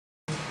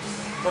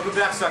Welcome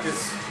back,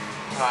 suckers.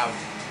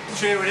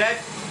 Training with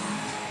Ed.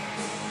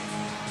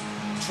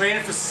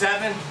 Training for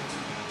 7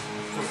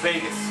 for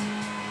Vegas.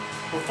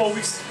 We're 4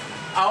 weeks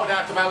out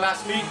after my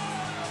last meet.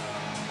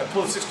 I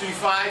pulled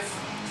 635.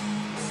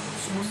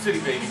 Smooth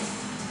city, baby.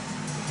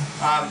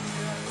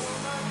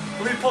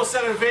 For me to pull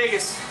 7 in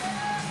Vegas,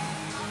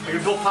 I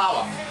can build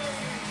power.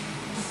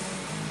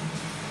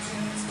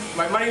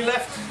 My money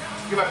lift,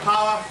 get my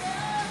power.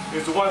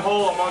 There's the one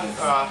hole. I'm on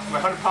my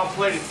 100-pound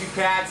plate and 3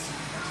 pads,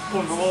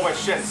 pulling below my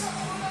shins.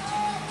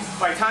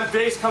 By the time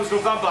Vegas comes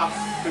November,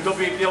 the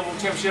WABL World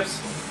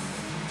Championships,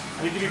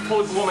 I need to be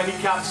pulling below my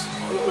kneecaps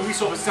at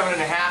least over 7.5.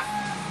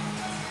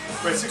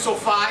 We're at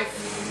 605.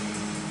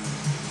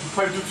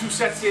 Probably do 2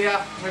 sets here,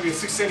 maybe a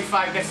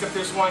 675 next up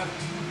this one.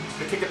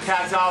 I take the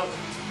pads out.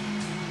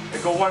 I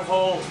go 1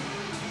 hole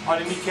on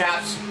the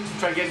kneecaps.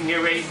 Try to get in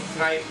near 8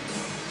 tonight.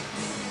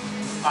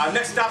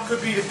 Next stop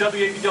could be the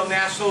WABL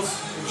Nationals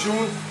in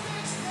June,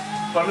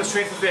 but I'm going to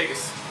train for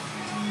Vegas.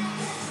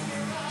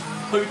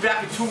 I'll be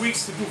back in 2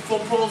 weeks to do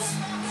full pulls.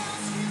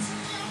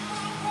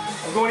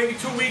 I'm going every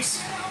 2 weeks,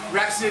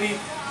 Rack City.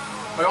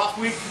 My off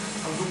week,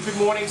 I'm doing good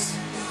mornings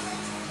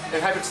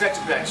and hyper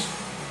extension bench.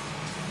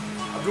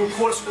 I'm doing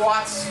quarter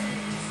squats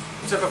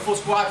instead of full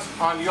squats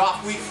on the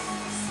off week.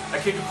 I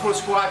can't do quarter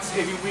squats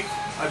every week.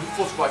 I do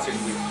full squats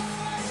every week.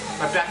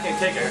 My back can't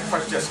take it. I got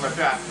crunch chest in my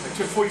back. I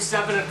took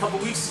 47 in a couple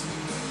weeks.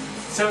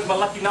 7 is my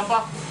lucky number.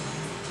 I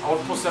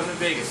want to pull 7 in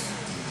Vegas.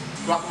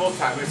 Rock and roll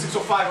time. We're at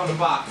 605 on the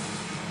bar.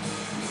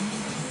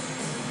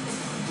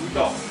 Here we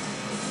go.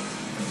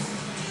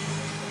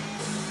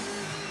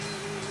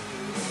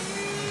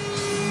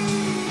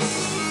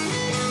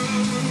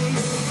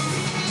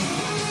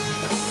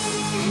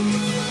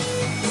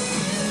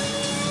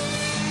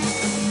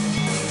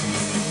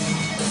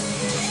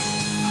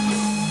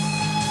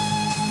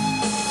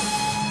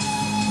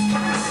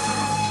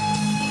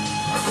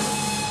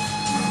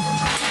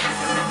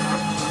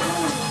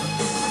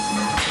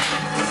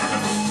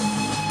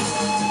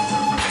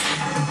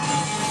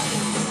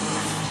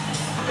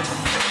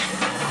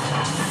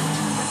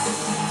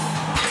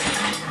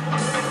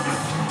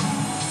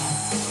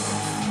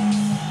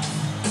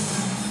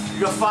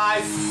 You got 5.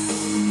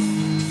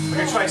 I'm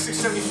going to try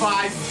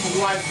 675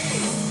 for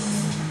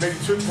 1. Maybe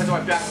 2, depends on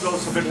my back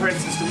goes. I've been hurting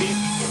since the meet.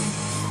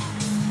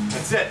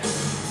 That's it.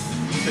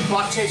 The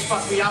clock change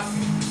fucked me up.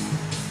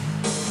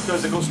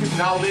 Because I go sleep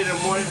an hour later in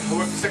the morning. I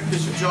work a second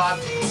edition job.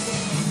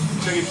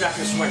 So I get back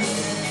in the swing.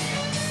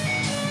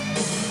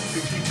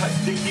 Big deep touch.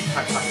 Dig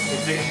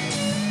it.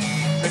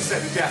 Next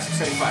set, be back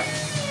 675.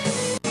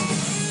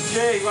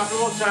 Okay, rock and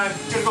roll time.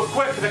 Gotta go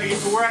quick because I gotta get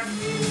to work.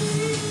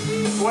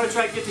 I want to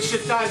try to get this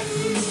shit done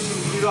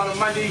either on a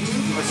Monday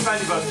or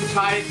Sunday, but I was too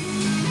tired.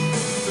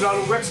 So now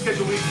the work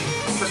schedule week,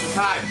 special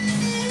time.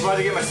 I'd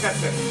rather get my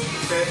steps in.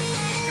 Okay?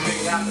 And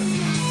make it happen.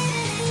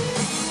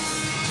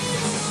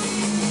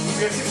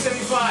 We got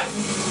 675.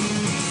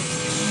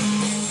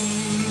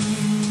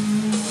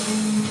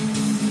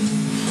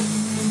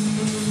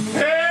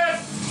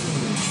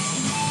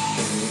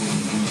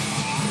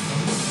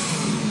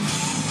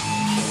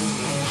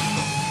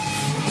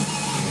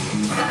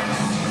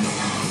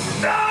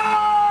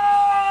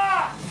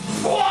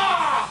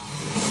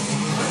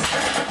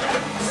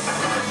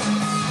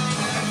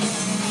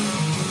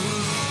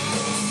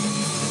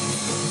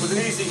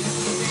 Wasn't easy.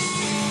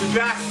 Be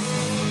back.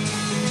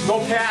 No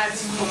pads,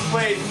 no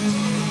plate.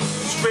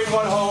 Straight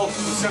 1 hole to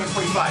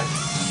 725.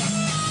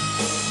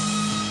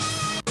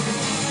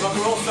 Rock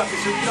and roll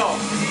suckers, here we go.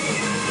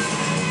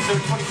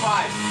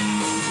 725.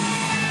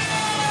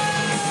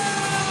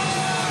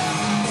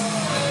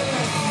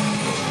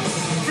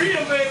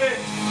 Freedom, baby!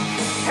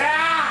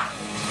 Ha!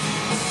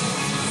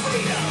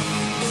 Freedom!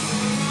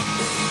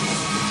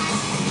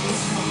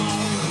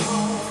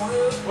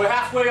 We're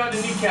halfway on the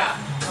kneecap.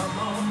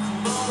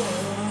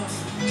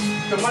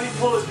 The money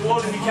pull is below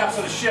the kneecaps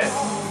on the shin.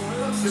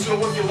 This is going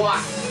to work your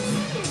lock.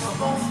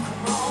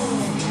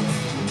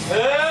 I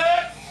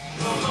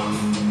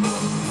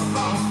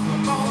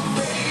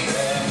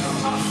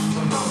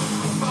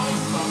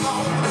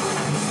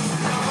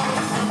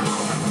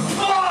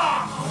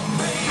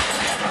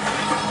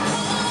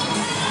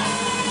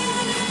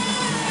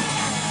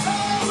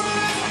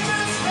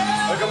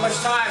don't got much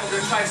time. We're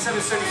going to try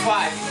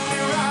 775.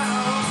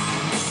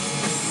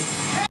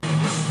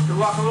 Good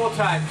rock and roll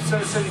time,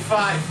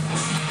 775.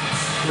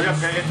 Hurry up,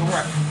 gotta get to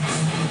work.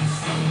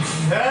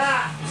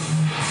 Ah!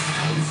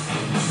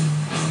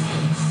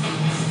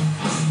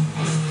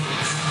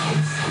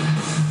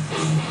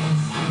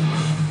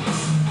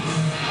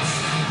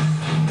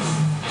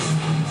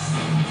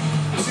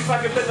 Let's see if I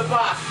can bend the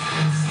bar.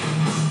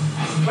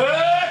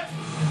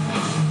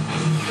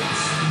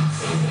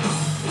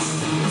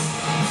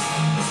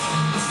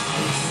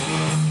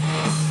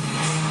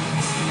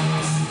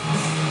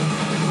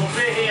 No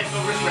bare hands, no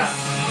wrist wraps.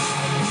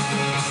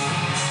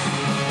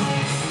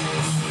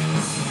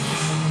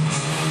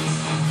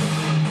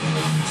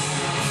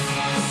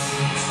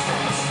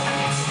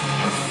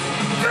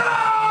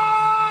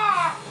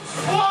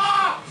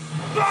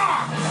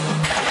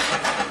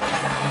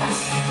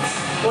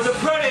 Well, the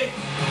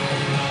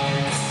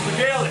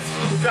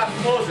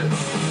close it.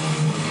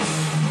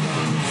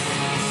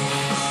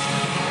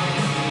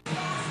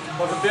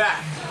 Welcome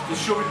back. The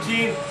show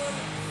routine.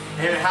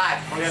 I hit it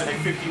hot. Only had like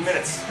 15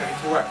 minutes. I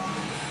get to work.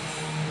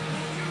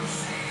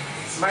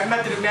 My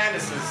method of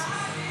madness is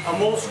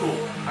I'm old school.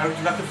 I don't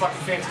do nothing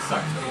fucking fancy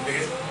sucks. You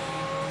dig it?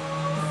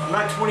 I'm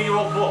not a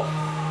 20-year-old bull.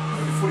 I'm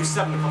gonna be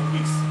 47 in a couple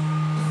weeks.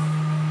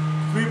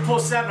 3 pull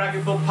 7, I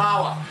can build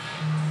power.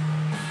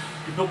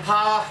 You build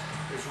power,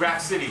 it's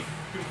Rack City.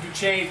 People do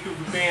chains, people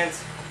do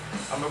bands.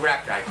 I'm a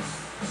rack guy.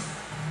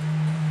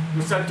 I'm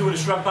gonna start doing the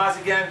shrug bars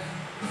again.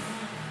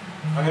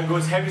 I'm gonna go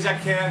as heavy as I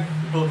can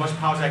and build as much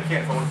power as I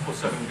can if I want to pull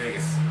 7 in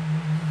Vegas.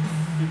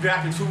 Be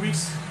back in 2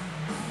 weeks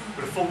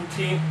with a full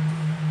routine.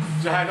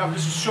 So I'm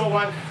just a short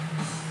one.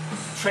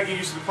 Try to get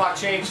used to the clock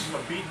change,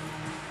 a beat.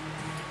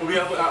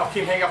 I'll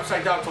keep hanging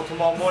upside down until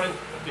tomorrow morning.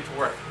 I'll get to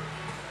work.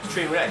 Just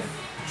train red.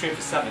 Train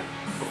for 7.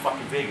 Go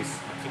fucking Vegas.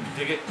 Can you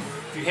dig it?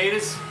 If you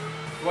haters,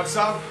 you want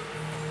some?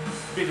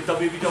 Be at the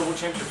WBW World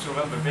Championships in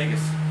November in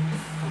Vegas.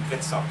 Come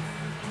get some.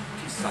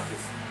 Peace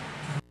suckers.